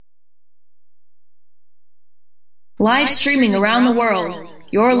Live streaming around the world,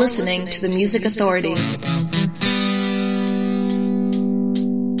 you're listening to the Music Authority.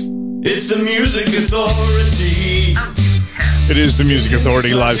 It's the Music Authority. It is the Music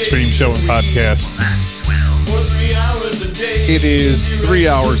Authority live stream show and podcast. It is 3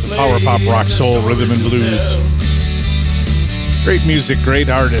 hours of power pop, rock, soul, rhythm, and blues. Great music, great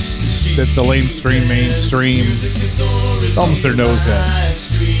artists that the mainstream thumbs their nose at.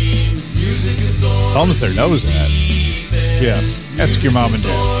 Thumbs their nose at? Yeah, ask your mom and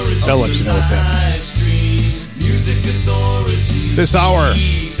dad. They'll let you know what that is. This hour,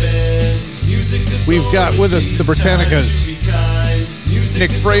 we've got with us the Britannicas,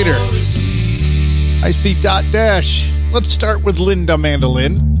 Nick Frater. I see Dot Dash. Let's start with Linda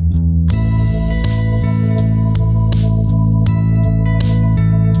Mandolin.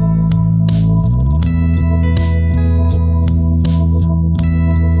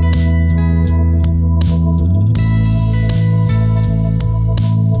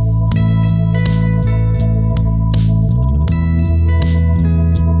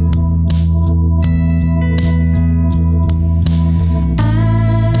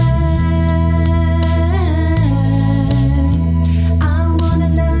 I wanna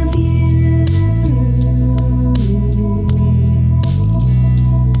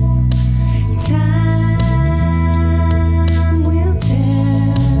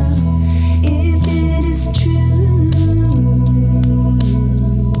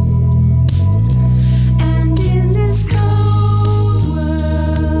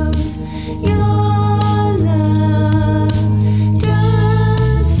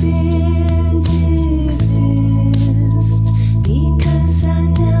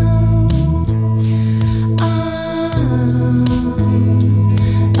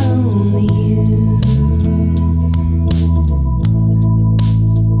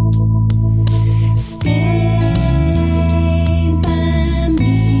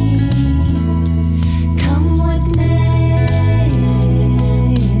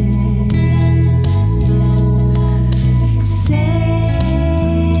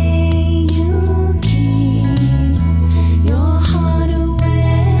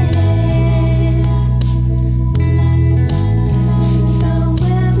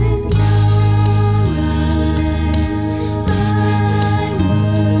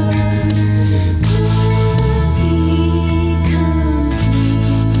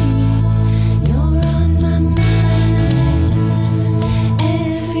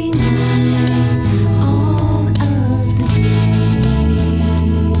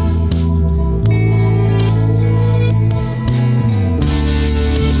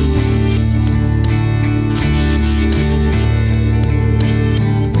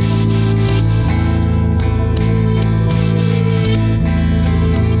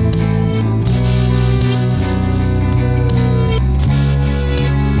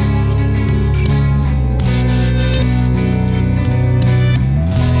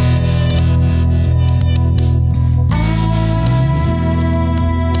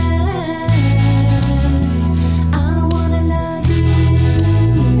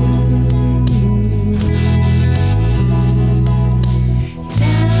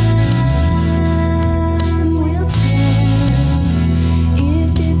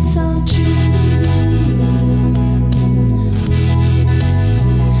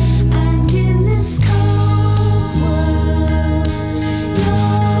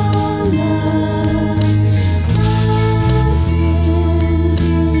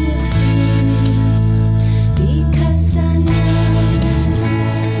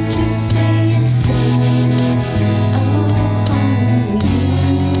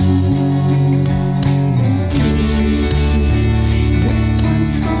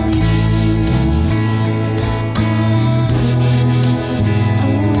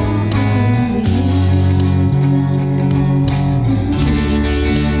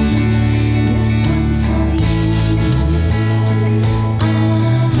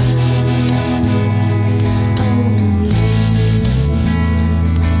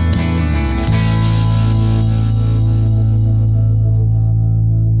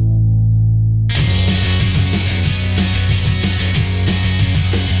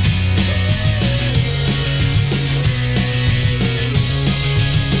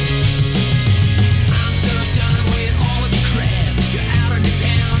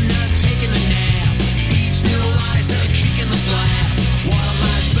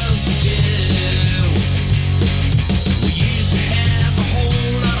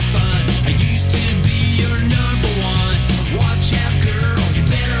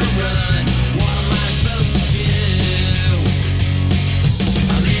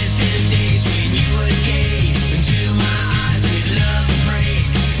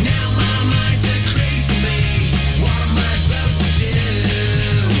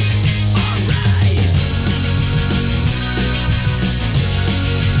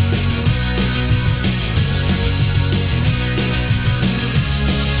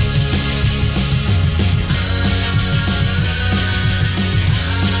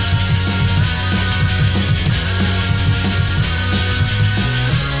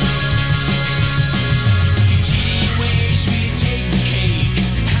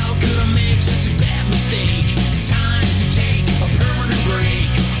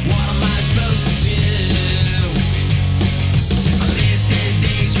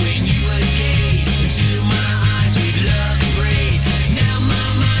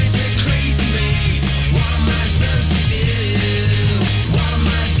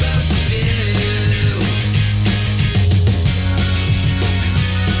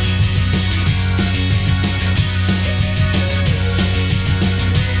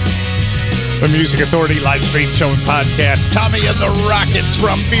The Music Authority live stream show and podcast. Tommy and the Rockets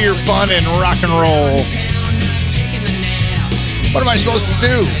from Beer, Fun, and Rock and Roll. What am I supposed to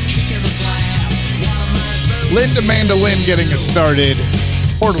do? Linda Mandolin getting us started.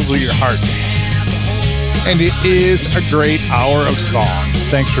 Portal to your heart. And it is a great hour of song.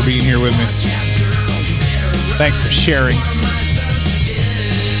 Thanks for being here with me. Thanks for sharing.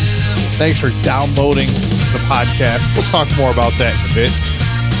 Thanks for downloading the podcast. We'll talk more about that in a bit.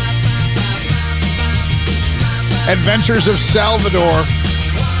 Adventures of Salvador.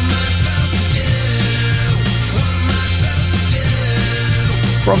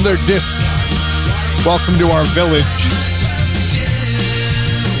 From their disc, Welcome to Our Village.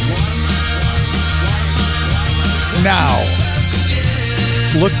 Now,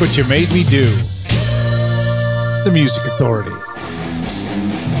 look what you made me do. The Music Authority.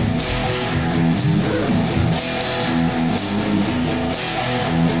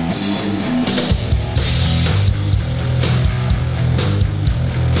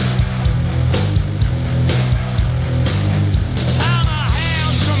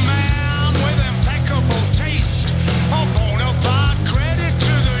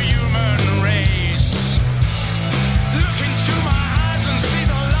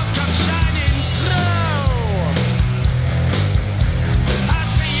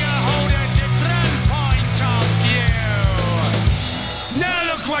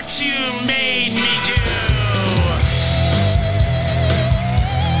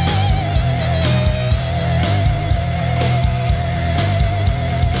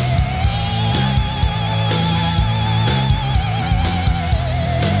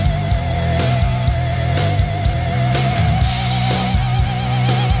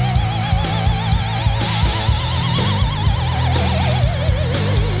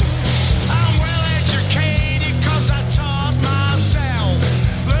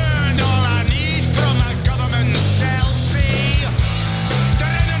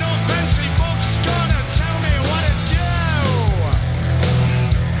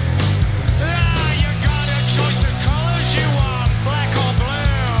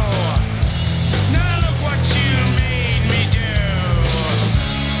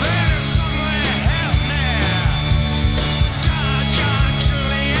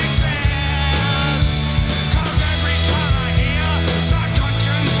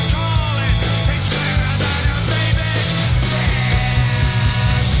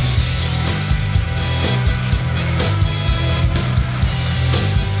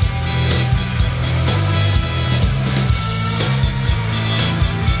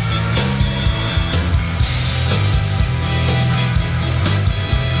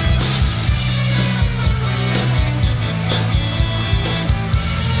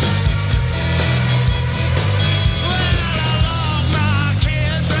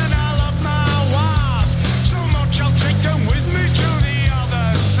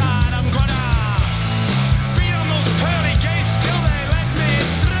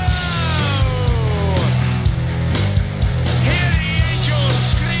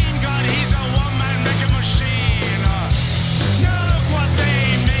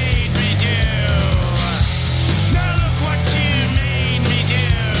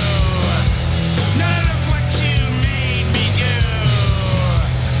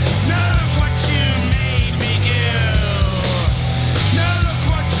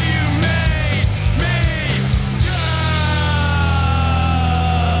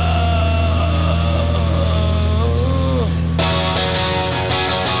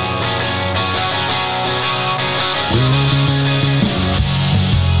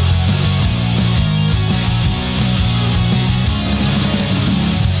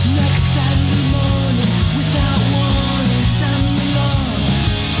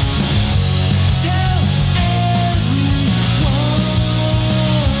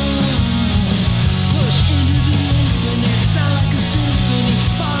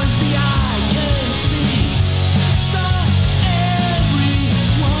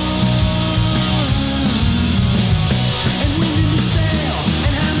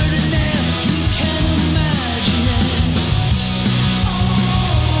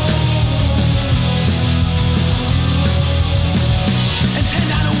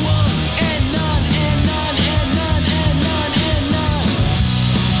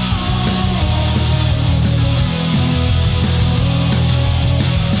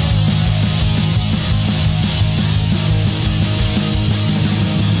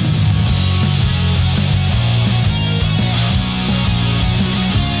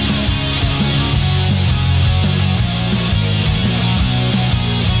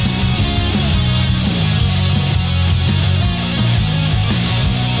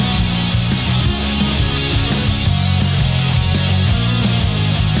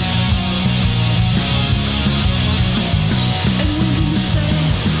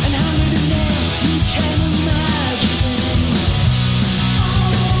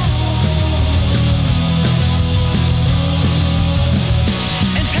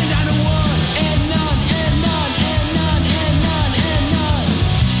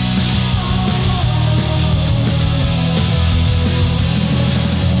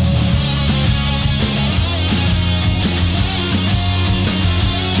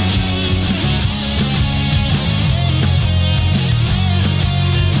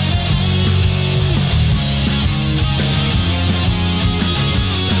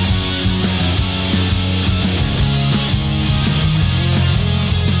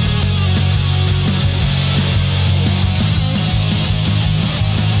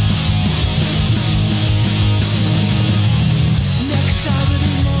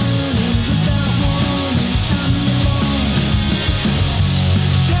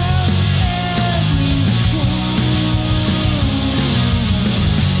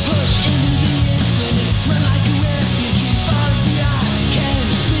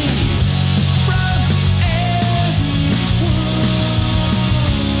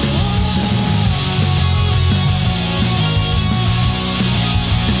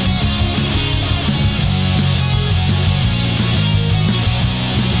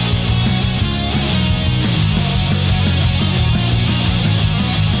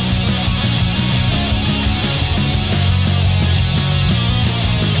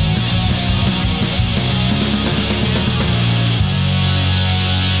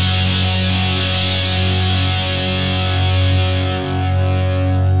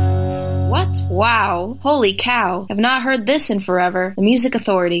 Wow, holy cow. I've not heard this in forever. The Music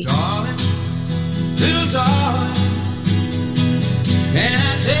Authority. Darling, little darling, can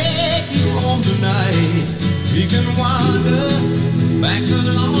I take you home tonight? We can wander back the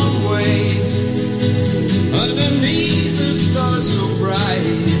long way underneath the stars so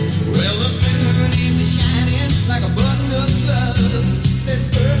bright. Well, the moon is shining like a button of love. There's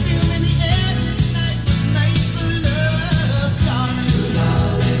perfume in the air tonight. Made for love, darling,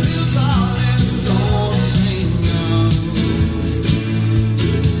 little darling, don't say no.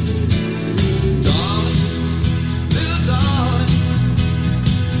 Darling, little darling,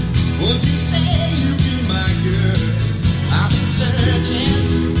 won't you say you'll be my girl? I've been searching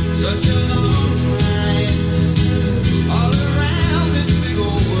such a long time all around this big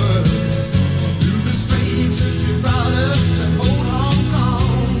old world, through the streets of Gibraltar to old Hong Kong.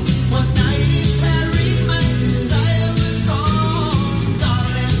 One night in Paris, my desire was strong.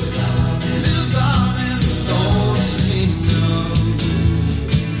 Darling, little darling, don't say no.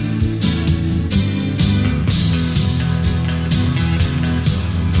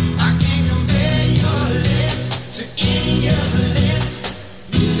 I can't compare your lips to any other lips.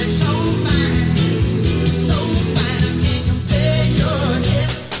 They're so fine, so fine. I can't compare your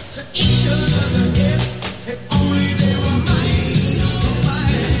hips to any other hips. If only they were mine, oh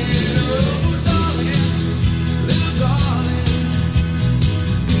mine. Oh darling, little darling,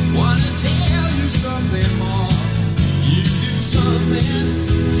 wanna tell you something more. You do something,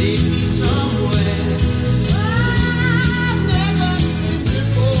 take me somewhere I've never been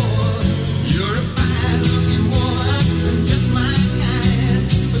before. You're a fine-looking woman, just my kind.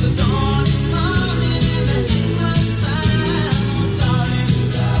 But the dawn is coming and there ain't much time. Oh darling,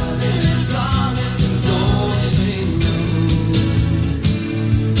 little darling, don't say no.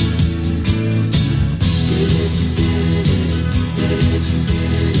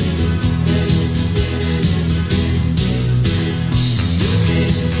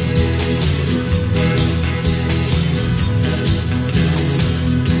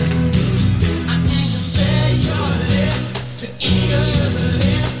 I can't compare your lips to any other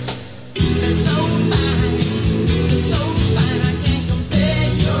lips. They're so fine, so fine. I can't compare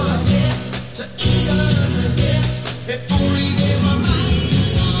your hips to any other hips. If only they were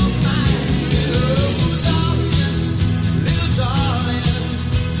mine, oh mine. Oh darling, little darling,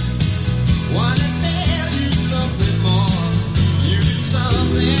 wanna tell you something more. You did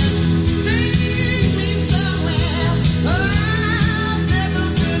something, take me somewhere I've never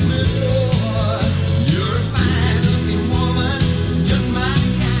been before. You're a fine-looking woman, just my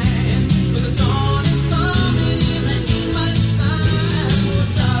kind. But the dawn is coming and there ain't much time. Oh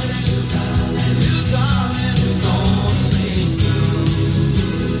darling, little darling, don't say no.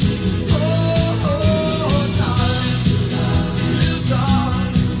 Oh, oh, darling, little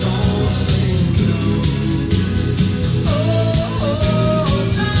darling, don't say no. Oh, oh,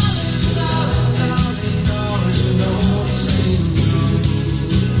 darling, darling, darling, don't say no.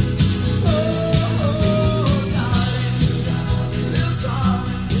 Oh, darling, little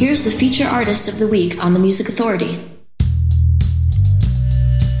darling. Here's the feature artist of the week on the Music Authority.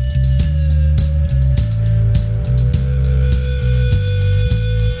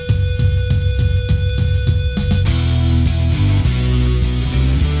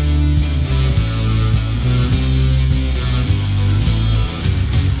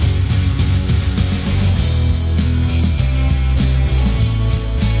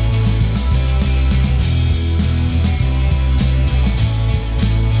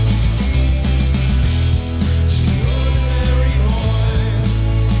 Just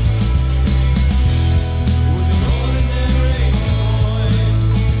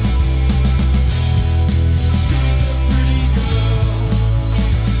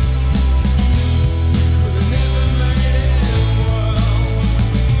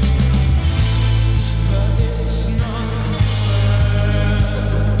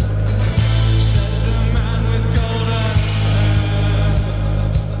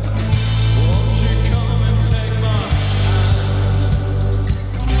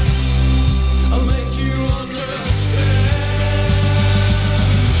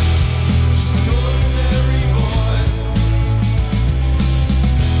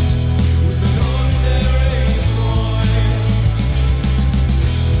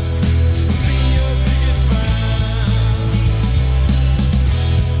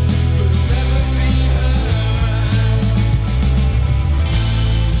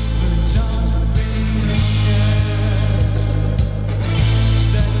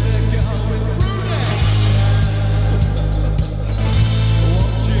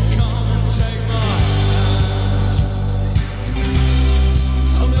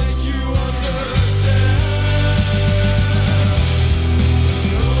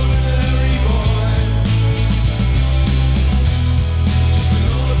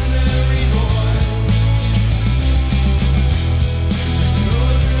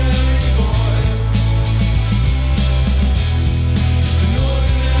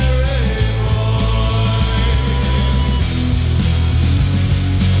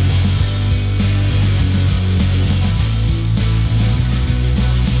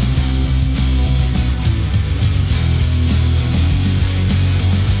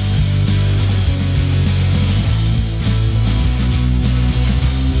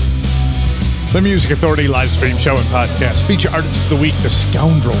The Music Authority live stream show and podcast. Feature artist of the week, The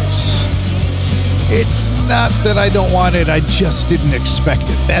Scoundrels. It's not that I don't want it, I just didn't expect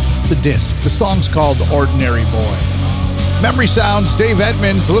it. That's the disc. The song's called Ordinary Boy. Memory Sounds, Dave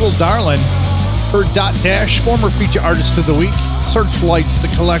Edmunds, Little Darlin'. Her Dot Dash, former feature artist of the week. Searchlights, The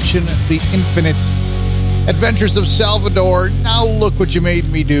Collection, The Infinite. Adventures of Salvador, Now Look What You Made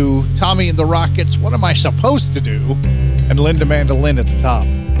Me Do. Tommy and the Rockets, What Am I Supposed to Do? And Linda Mandolin at the top.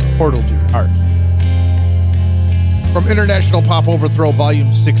 Portal to Your Heart. From International Pop Overthrow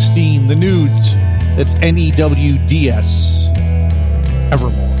Volume 16, The Nudes, that's NEWDS,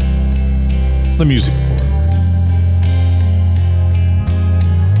 Evermore. The Music Authority.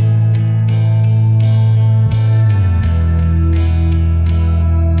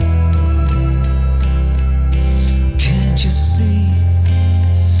 Can't you see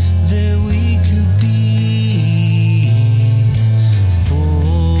that we could be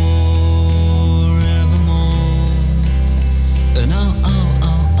and I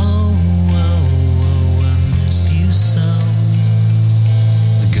miss you so.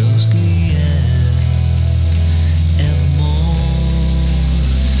 The ghostly air, evermore.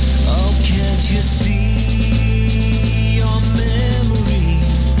 Oh, can't you see your memory?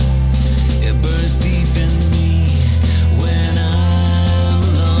 It burns deep in me when I'm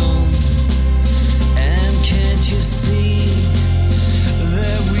alone. And can't you see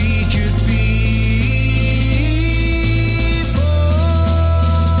that we could be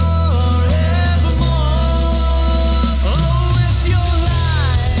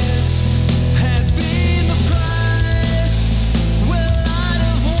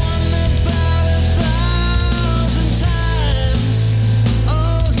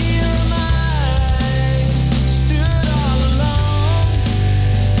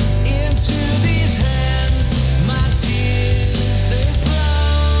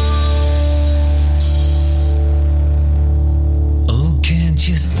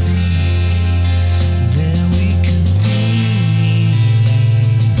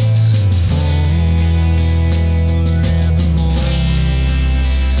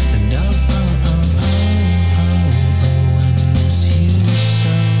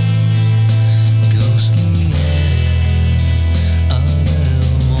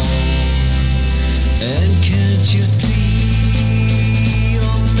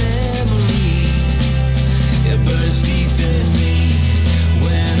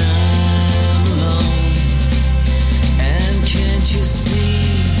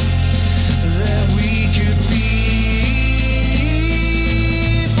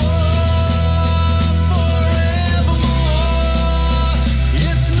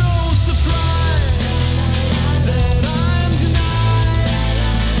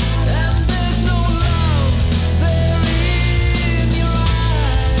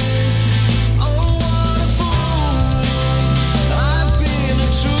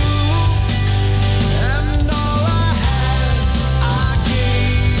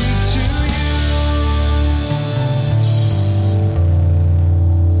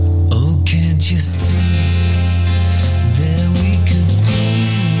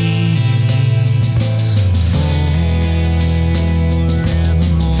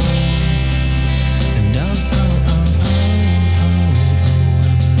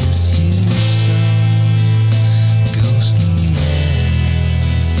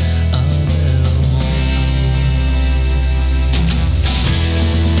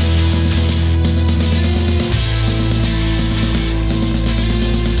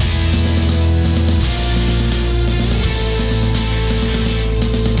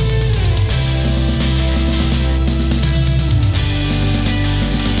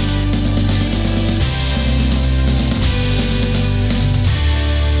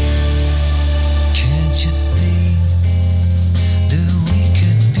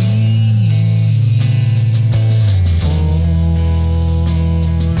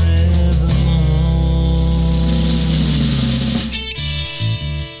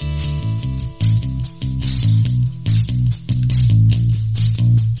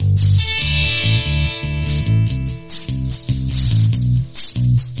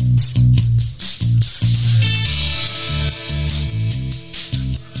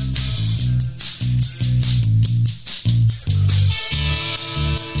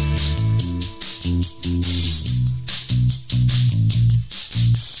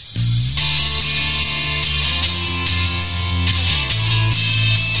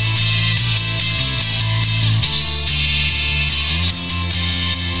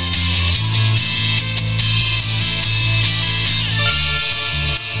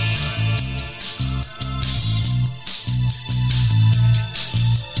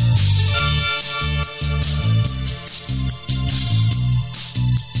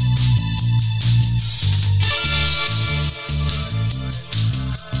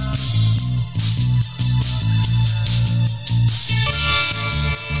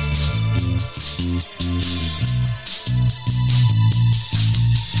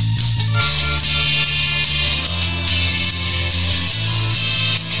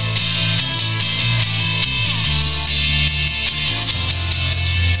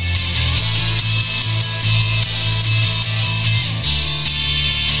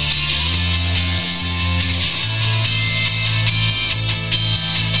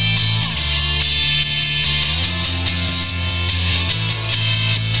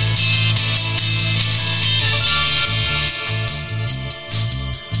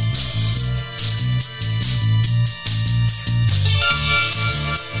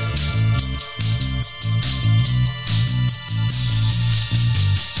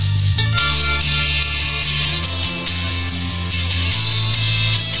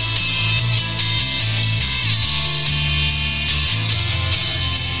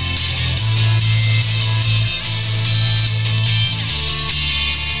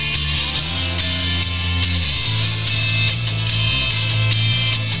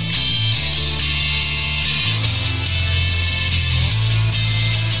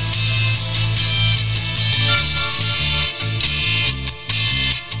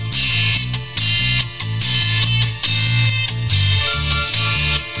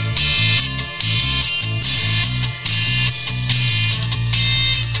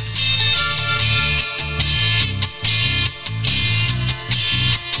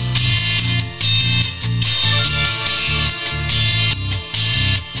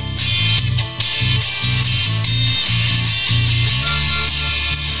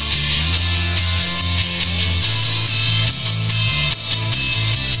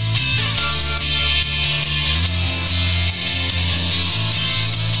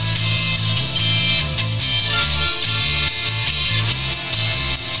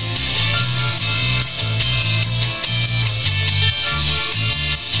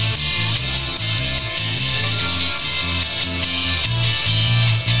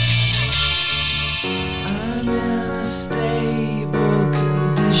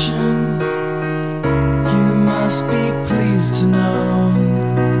ways to know.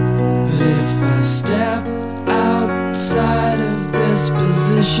 But if I step outside of this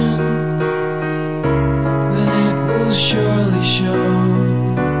position, then it will surely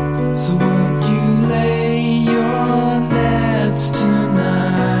show. So won't you lay your nets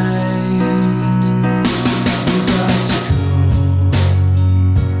tonight? We've got to go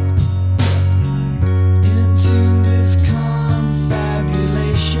into this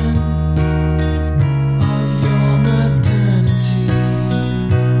confabulation of your modernity.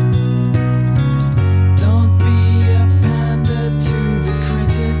 Don't be a pander to the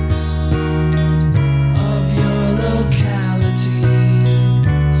critics of your locality.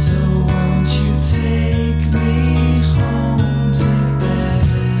 So won't you take me home to bed?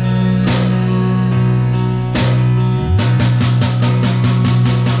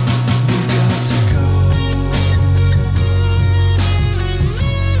 We've got to go.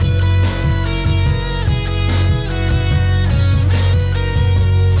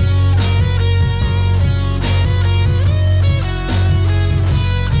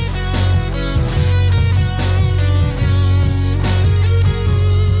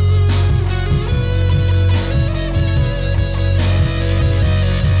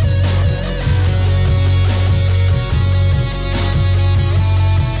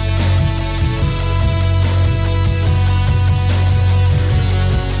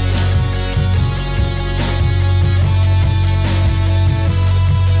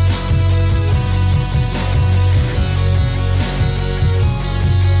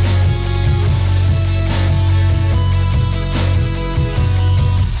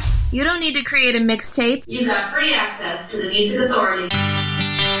 You don't need to create a mixtape. You got free access to the Music Authority.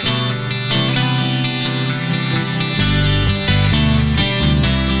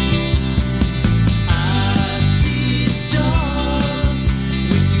 I see stars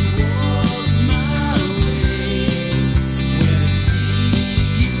when you walk my way. When I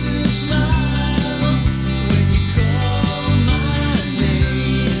see you smile, when you call my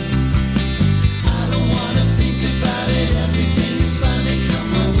name. I don't wanna think about it, everything is fine and come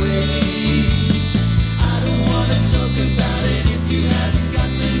my way. I don't wanna talk about it if you haven't got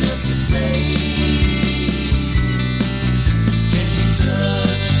the nerve to say. Can you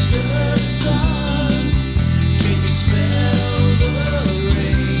touch the sun? Can you smell the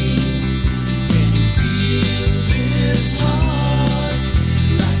rain? Can you feel this heart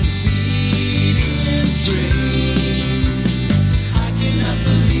like a speeding train? I cannot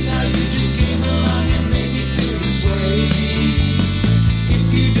believe how you just came along and made me feel this way. If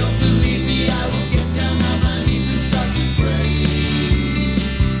you don't believe me, I will get down on my knees and start to pray.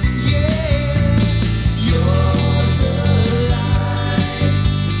 Yeah, you're the light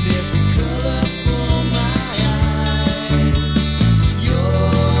in every color for my eyes.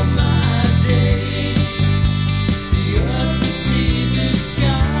 You're my day, the earth can see the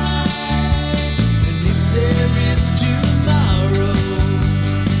sky. And if there is tomorrow,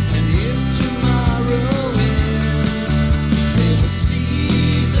 and if tomorrow is, they will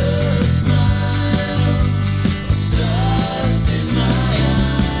see the smile of stars in my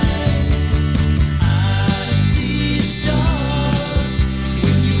eyes. I see stars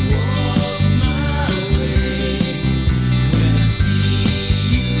when you walk my way. When I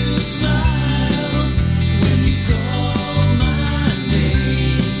see you smile, when you call my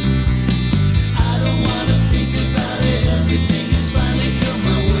name. I don't wanna think about it, everything is finally come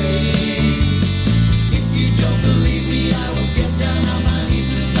my way. If you don't believe me, I will get down on my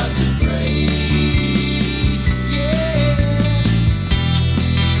knees and start to pray. Yeah.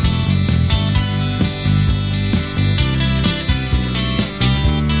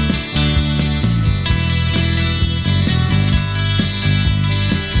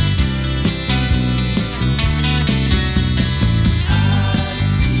 I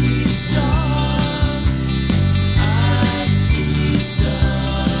see stars. I see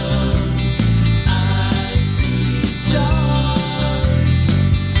stars. I see stars.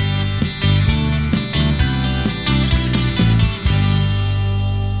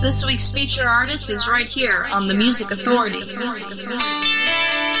 This week's feature artist is right here on the Music Authority. You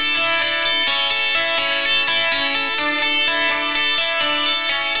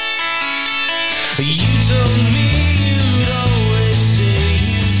told me you'd always stay.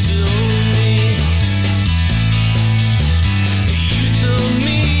 You told me. You told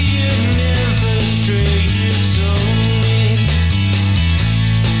me you'd never stray. You told me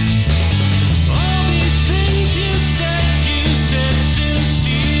all these things you said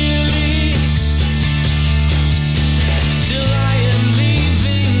sincerely. Still, I am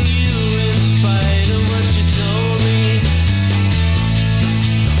leaving you in spite of what you told me.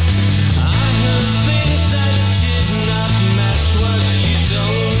 I heard things that did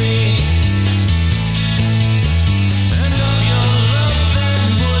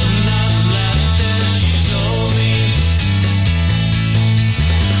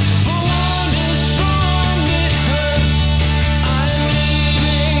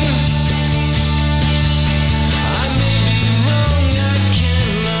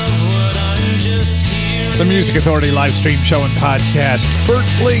The Music Authority live stream show and podcast.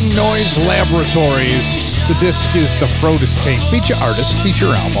 Bertling Noise Laboratories. The disc is the Frodis tape. Feature artist, feature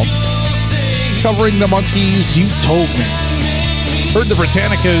album. Covering the Monkees, You Told Me. Heard the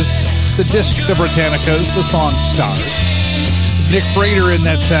Britannicas, the disc The Britannicas, the song Stars. Nick Frater in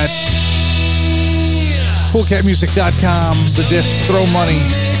that set. CoolCatMusic.com, the disc Throw Money.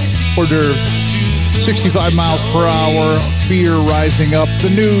 Hors d'oeuvre. 65 miles per hour. Fear Rising Up. The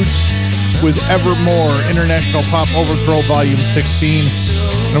Nudes with Evermore. International Pop Overthrow Volume 16.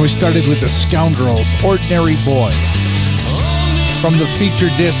 And we started with the Scoundrels, Ordinary Boy. From the feature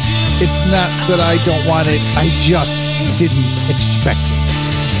disc, It's Not That I Don't Want It, I Just Didn't Expect It.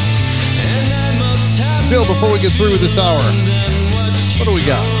 Still, before we get through with this hour, what do we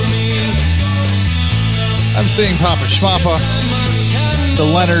got? I'm seeing Papa Schmappa, the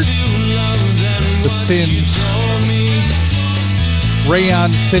Leonard, the Sins, Rayon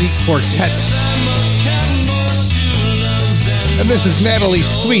City Quartet. And this is Natalie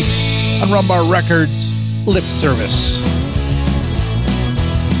Sweet on Rumbar Records, Lip Service.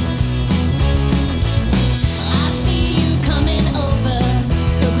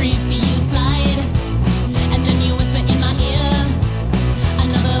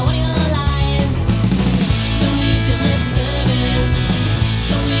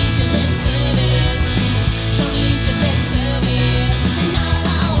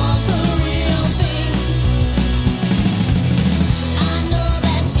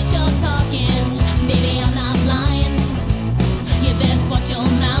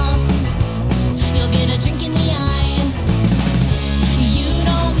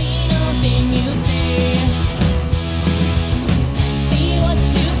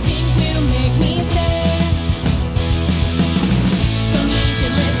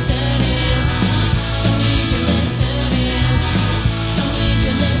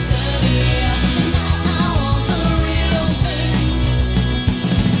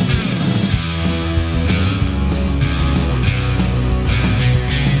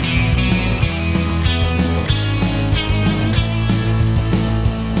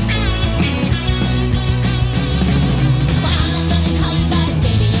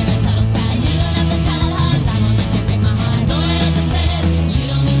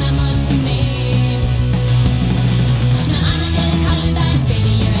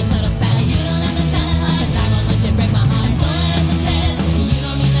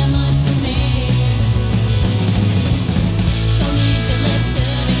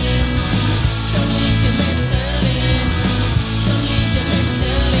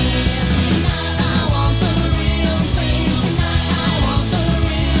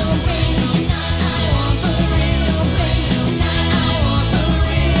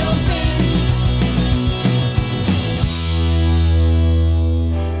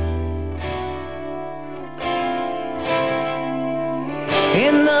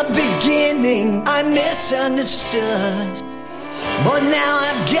 Misunderstood, but now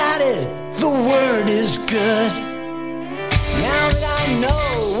I've got it, the word is good. Now that I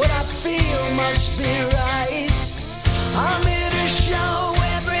know what I feel must be right, I'm here to show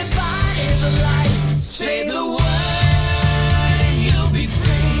everybody the light. Say the word and you'll be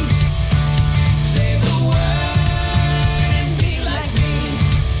free. Say the word and be like me.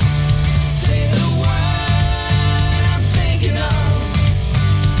 Say the word I'm thinking of.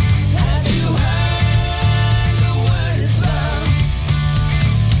 Have you heard?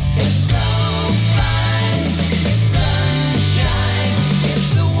 It's so fine, it's sunshine, it's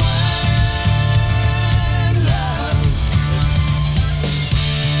the word.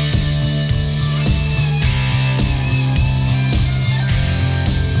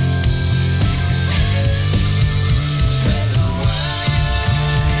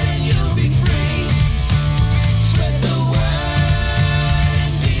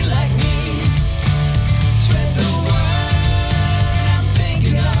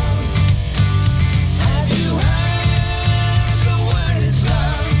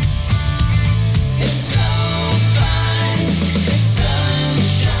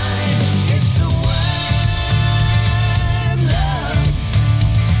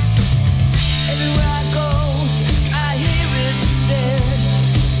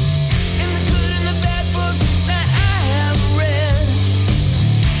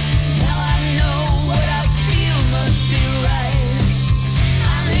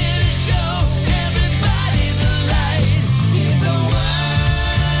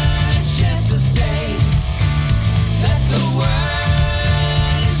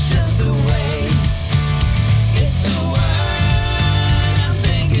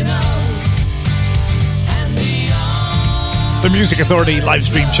 Music Authority live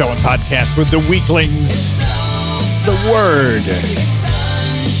stream show and podcast with the Weaklings. The Word.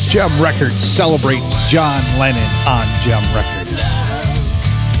 Gem Records celebrates John Lennon on Gem Records.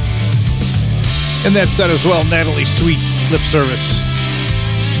 And that said as well, Natalie Sweet, Lip Service.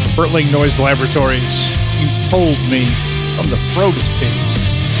 Bertling Noise Laboratories. You Told Me from the Frotus days.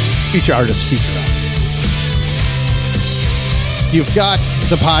 Feature artist, feature artist. You've got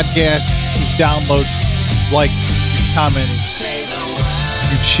the podcast. You've downloaded, liked, commented,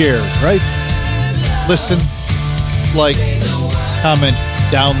 you've shared, right? Listen, like, comment,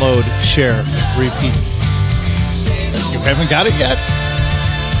 download, share, repeat. You haven't got it yet?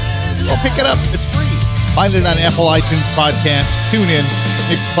 Well, pick it up. It's free. Find it on Apple iTunes Podcast, TuneIn,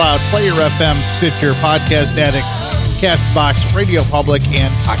 Mixcloud, Player FM, Stitcher, Podcast Addict, Castbox, Radio Public,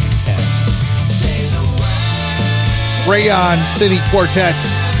 and Pocket Cast. Rayon City Quartet.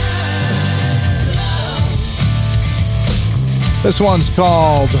 This one's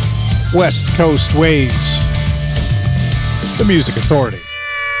called West Coast Waves. The Music Authority.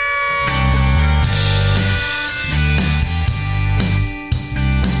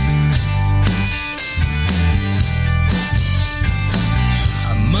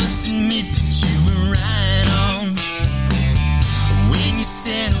 I must admit that you were right on when you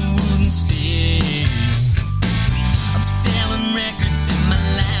said I wouldn't stay. I'm selling records in my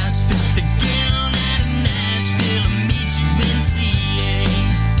last bit to get on out of Nashville and meet you in CA.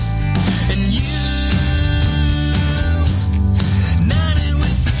 And you nodded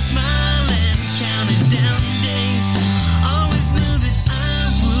with a smile and counted down days. Always knew that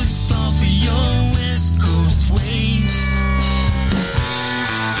I would fall for your West Coast ways.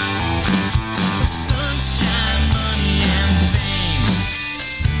 Of sunshine, money, and fame.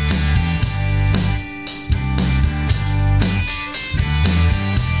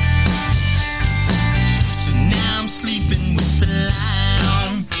 So now I'm sleeping with the light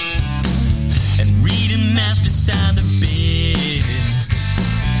on and reading maps beside the bed.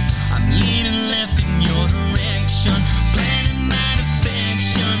 I'm leaning left in your direction, planning my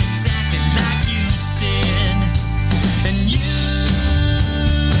defection exactly like you said. And you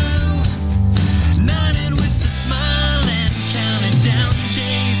nodded with a smile and counted down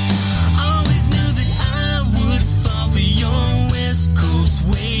days. Always knew that I would fall for your West Coast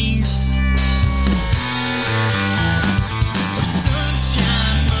ways. Of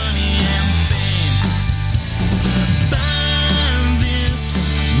sunshine, money, and fame. By this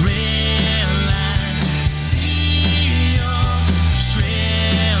red light, see your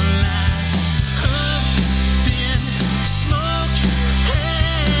trail light up in smoke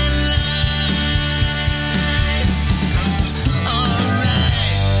and lights. Alright.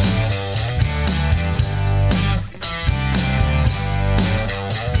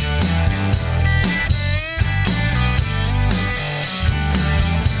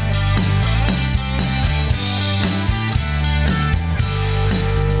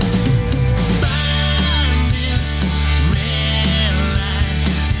 This red light,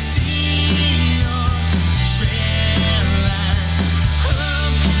 see your trail light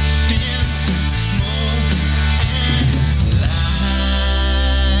up in smoke and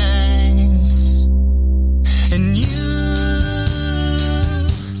lights. And you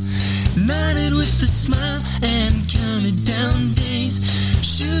nodded with a smile and counted down days.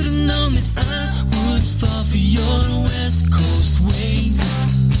 Should've known that I would fall for your West Coast ways.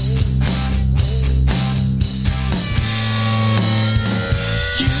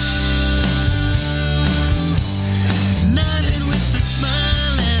 You nodded with a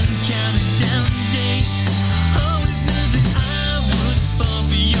smile and counted down days. Always knew that I would fall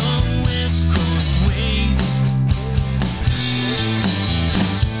for your West Coast ways.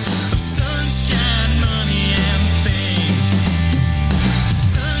 Of sunshine, money, and fame.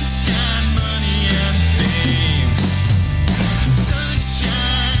 Sunshine, money, and fame.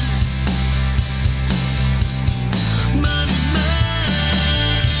 Sunshine, money,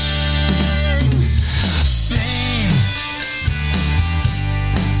 fame.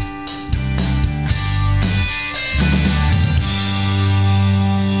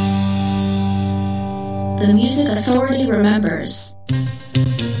 The Music Authority remembers.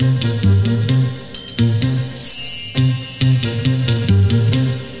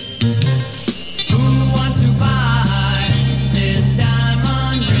 Who wants to buy this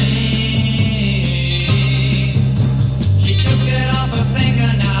diamond ring? She took it off her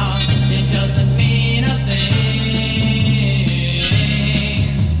finger now. It doesn't mean a thing.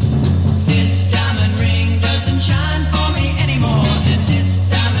 This diamond ring doesn't shine for me anymore, and this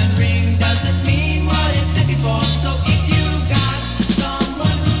diamond ring doesn't mean what it did before. So if you got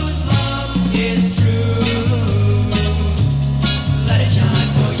someone who's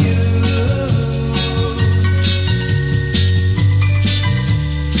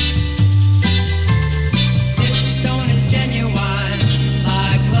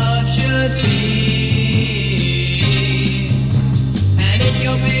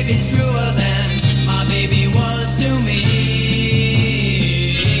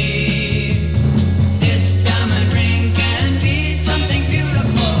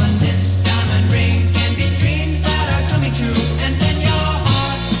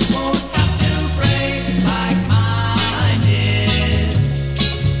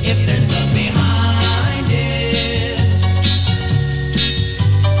if there's love behind it.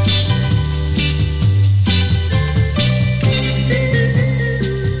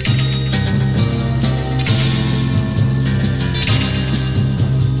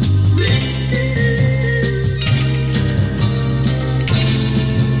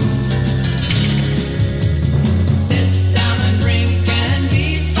 This diamond ring can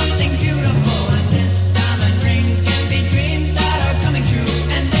be something beautiful, and this diamond ring can be dreams that are coming true.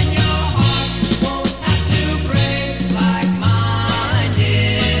 And then your heart won't have to break like mine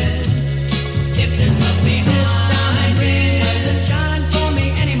did. If there's love behind this diamond ring, doesn't shine for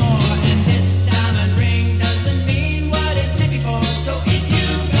me anymore, and this diamond ring doesn't mean what it meant before. So if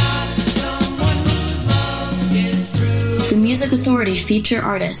you've got someone whose love is true. The Music Authority feature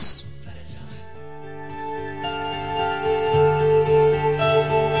artist.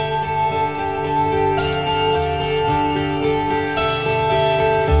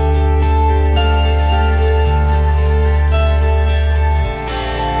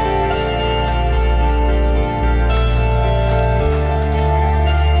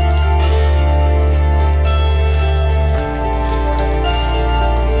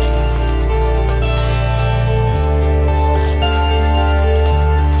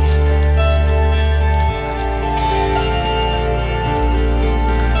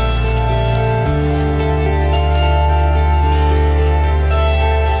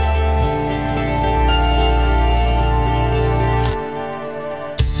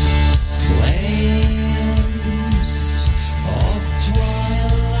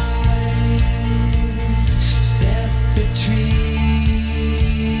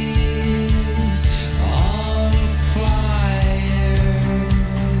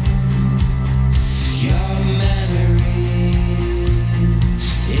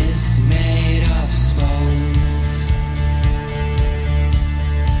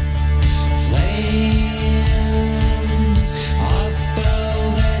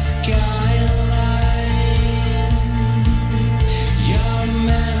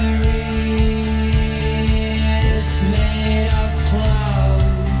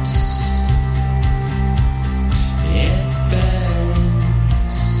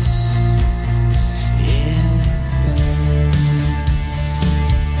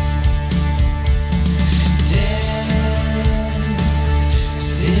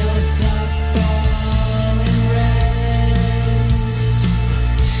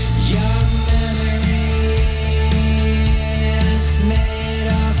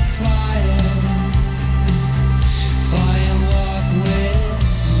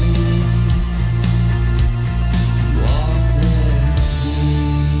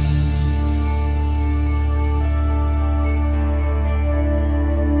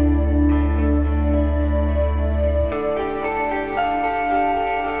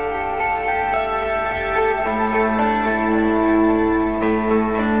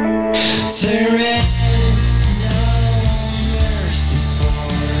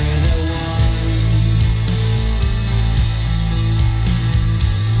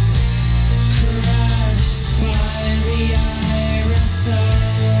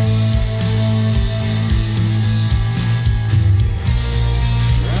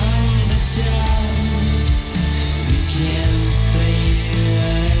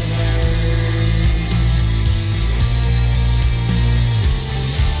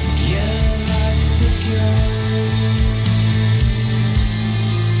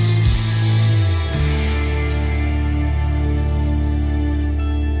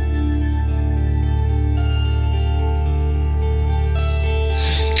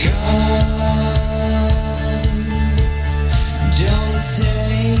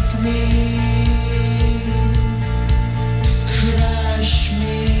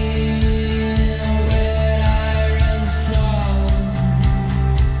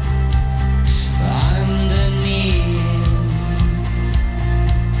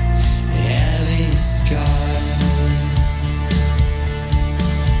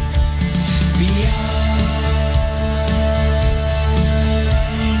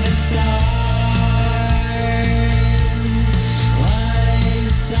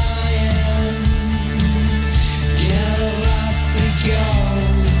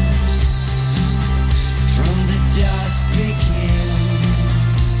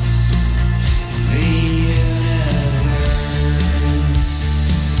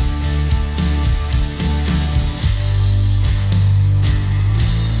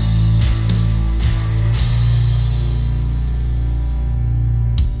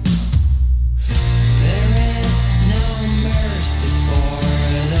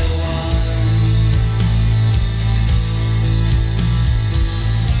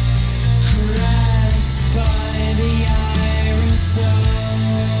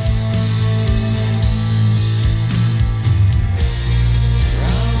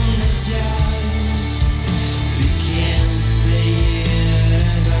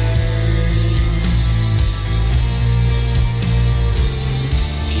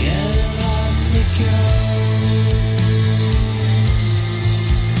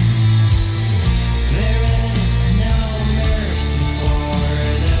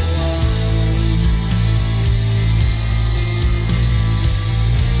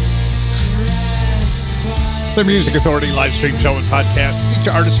 The Music Authority live stream show and podcast.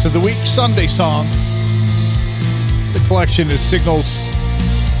 Feature artist of the week, Sunday song. The collection is Signals.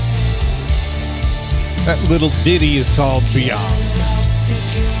 That little ditty is called Beyond.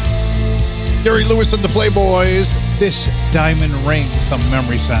 Jerry Lewis and the Playboys, This Diamond Ring, some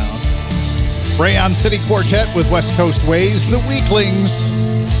memory sound. Rayon City Quartet with West Coast Ways, The Weaklings,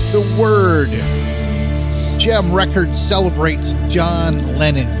 The Word. Gem Records celebrates John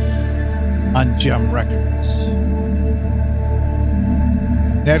Lennon on Gem Records.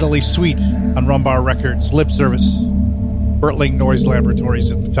 Natalie Sweet on Rumbar Records, Lip Service. Bertling Noise Laboratories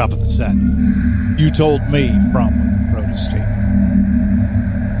at the top of the set. You Told Me from Rhodes Tape.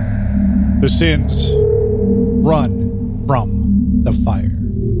 The Sins, Run from the Fire.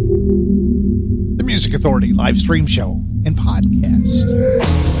 The Music Authority live stream show and podcast.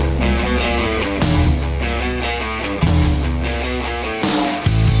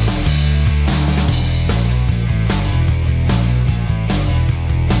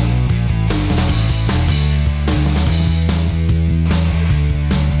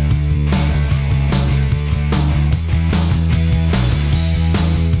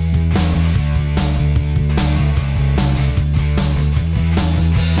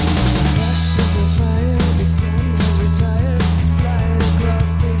 Ashes of fire, the sun has retired. Its light across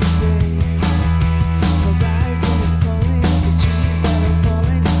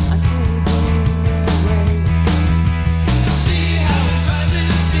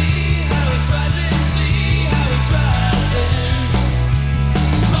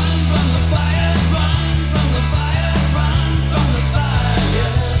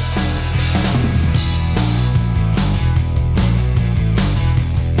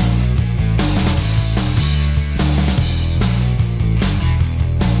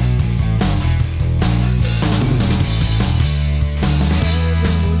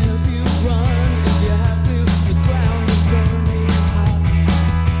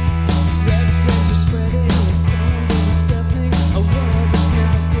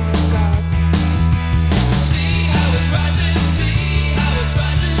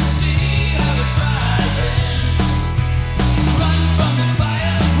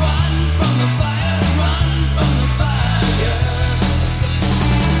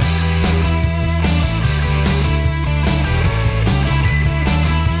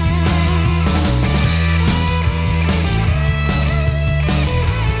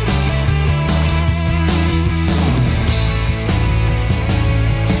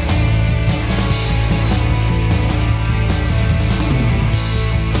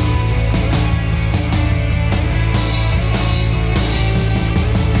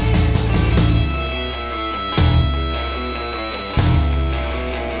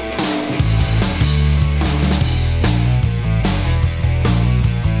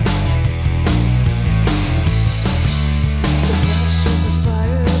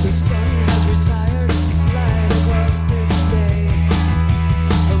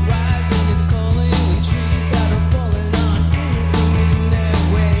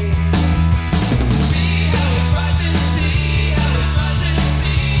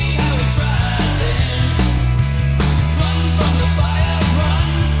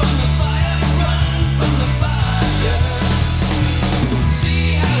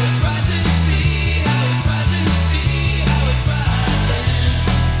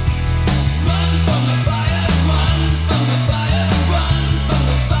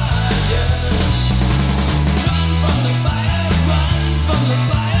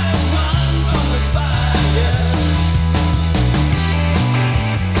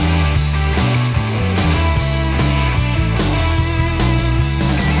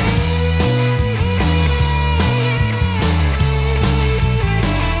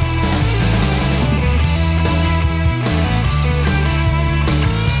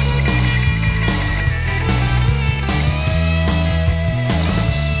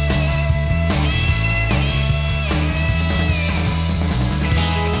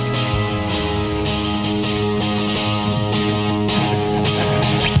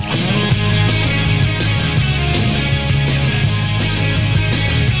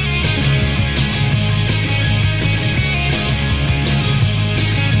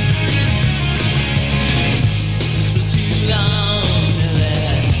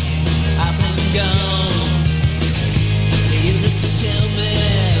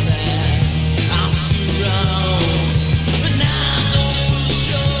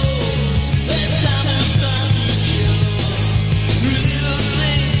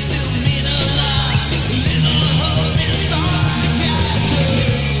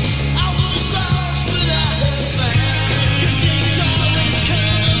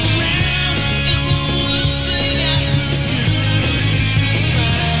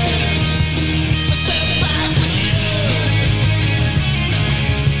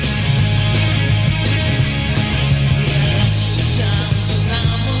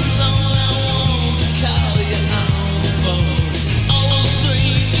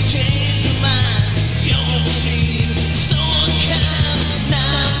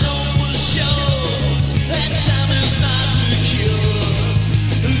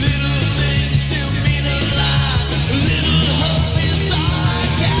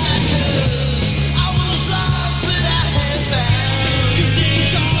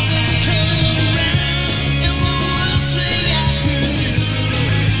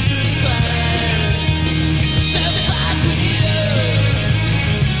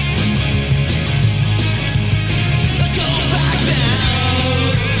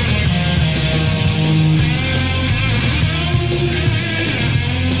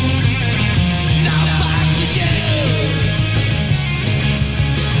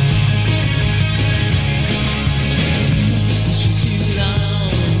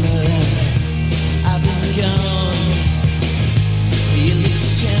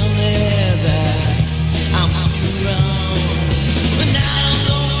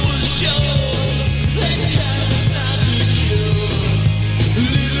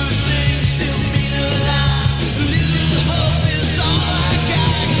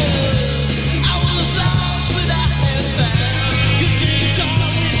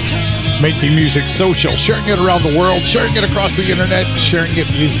Making music social, sharing it around the world, sharing it across the internet, sharing it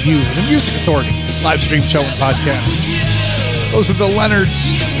with you. The Music Authority, live stream show and podcast. Those are the Leonards.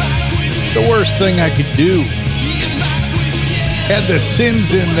 The worst thing I could do. Had the Sins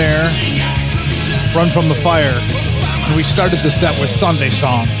in there. Run from the Fire. And we started the set with Sunday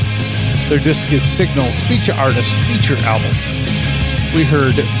Song. Their disc is Signals feature artist feature album. We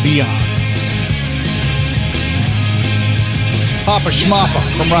heard Beyond. Papa Schmappa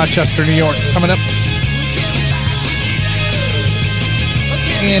from Rochester, New York, coming up.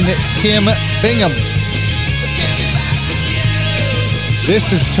 And Kim Bingham.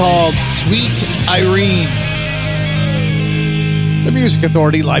 This is called Sweet Irene. The Music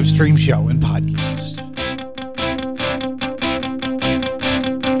Authority live stream show and podcast.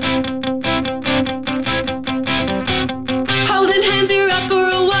 Holding hands, you're up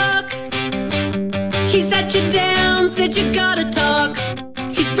for a walk. He sat you down, said you gotta talk.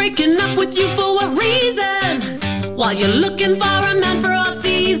 He's breaking up with you for what reason? While you're looking for a man for all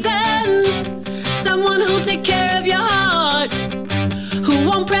seasons. Someone who'll take care of your heart. Who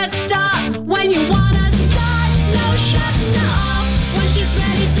won't press start when you wanna start. No shutting her off when she's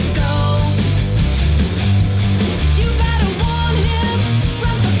ready to go. You better warn him,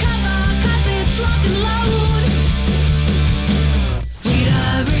 run for cover, 'cause it's lock and load. Sweet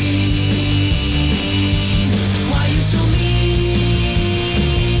Irene, why you so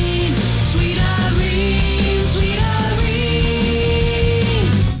mean? Sweet Irene, sweet Irene.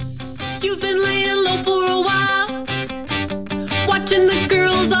 You've been laying low for a while, watching the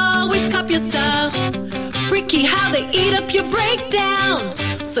girls always copy your style. Freaky how they eat up your breakdown.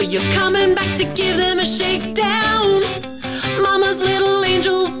 So you're coming back to give them a shakedown. Mama's little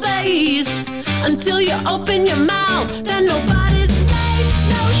angel face. Until you open your mouth, then nobody's safe.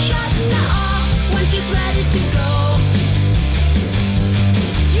 No shutting her off when she's ready to go.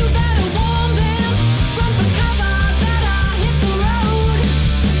 You better warn them, run for cover, better hit the road.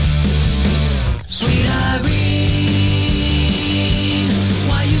 Sweet Irene,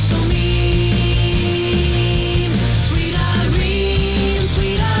 why you so mean? Sweet Irene,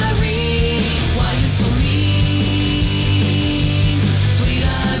 why you so mean? Sweet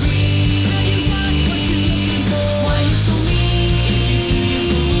Irene, why you so mean?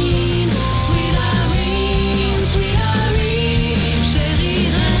 Sweet Irene, chérie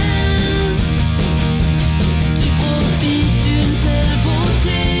reine, tu profites d'une telle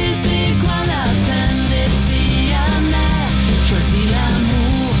beauté, c'est quoi la peine d'être si amer? Choisis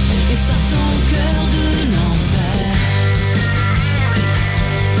l'amour et sors ton cœur de l'enfer.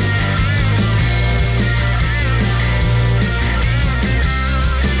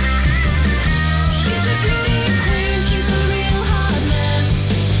 She's a beauty queen, she's a real hot mess.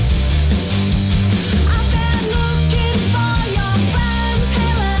 I've been looking for your friends,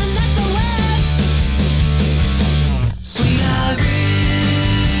 Helen SOS. Sweet Irene,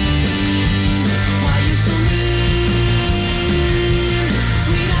 why you so mean?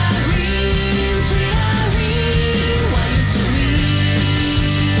 Sweet Irene, why you so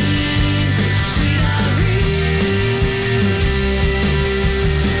mean? Sweet Irene,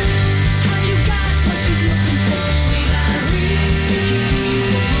 have you got what she's looking for? Sweet Irene,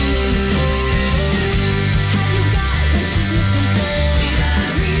 have you got what she's looking for? Sweet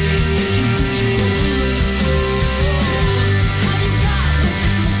Irene, have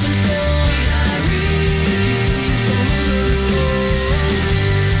you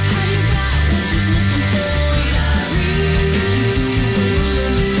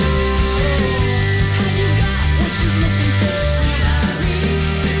got what she's looking for? Sweet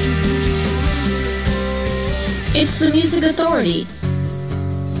It's the Music Authority.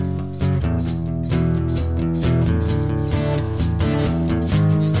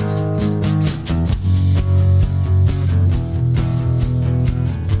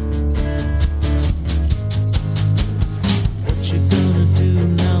 What you gonna do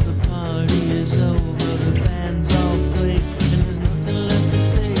now the party is over? The band's all played and there's nothing left to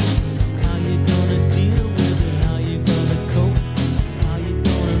say. How you gonna deal with it? How you gonna cope? How you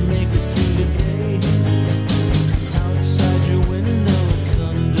gonna make it through the day? Outside your window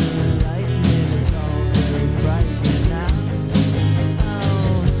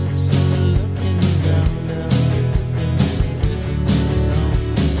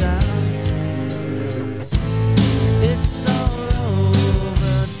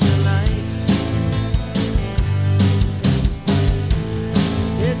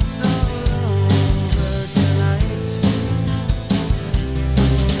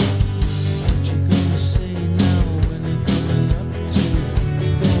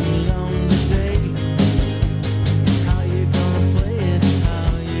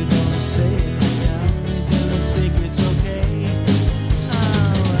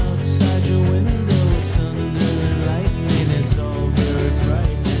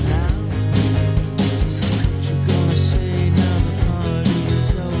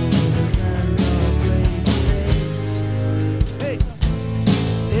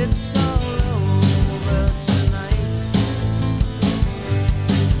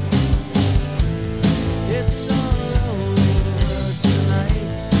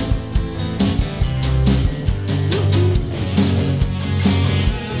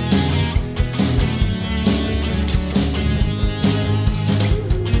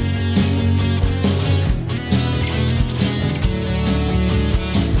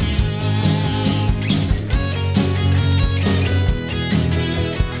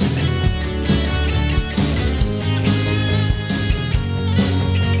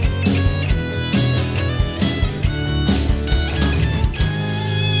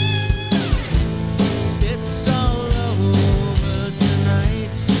saw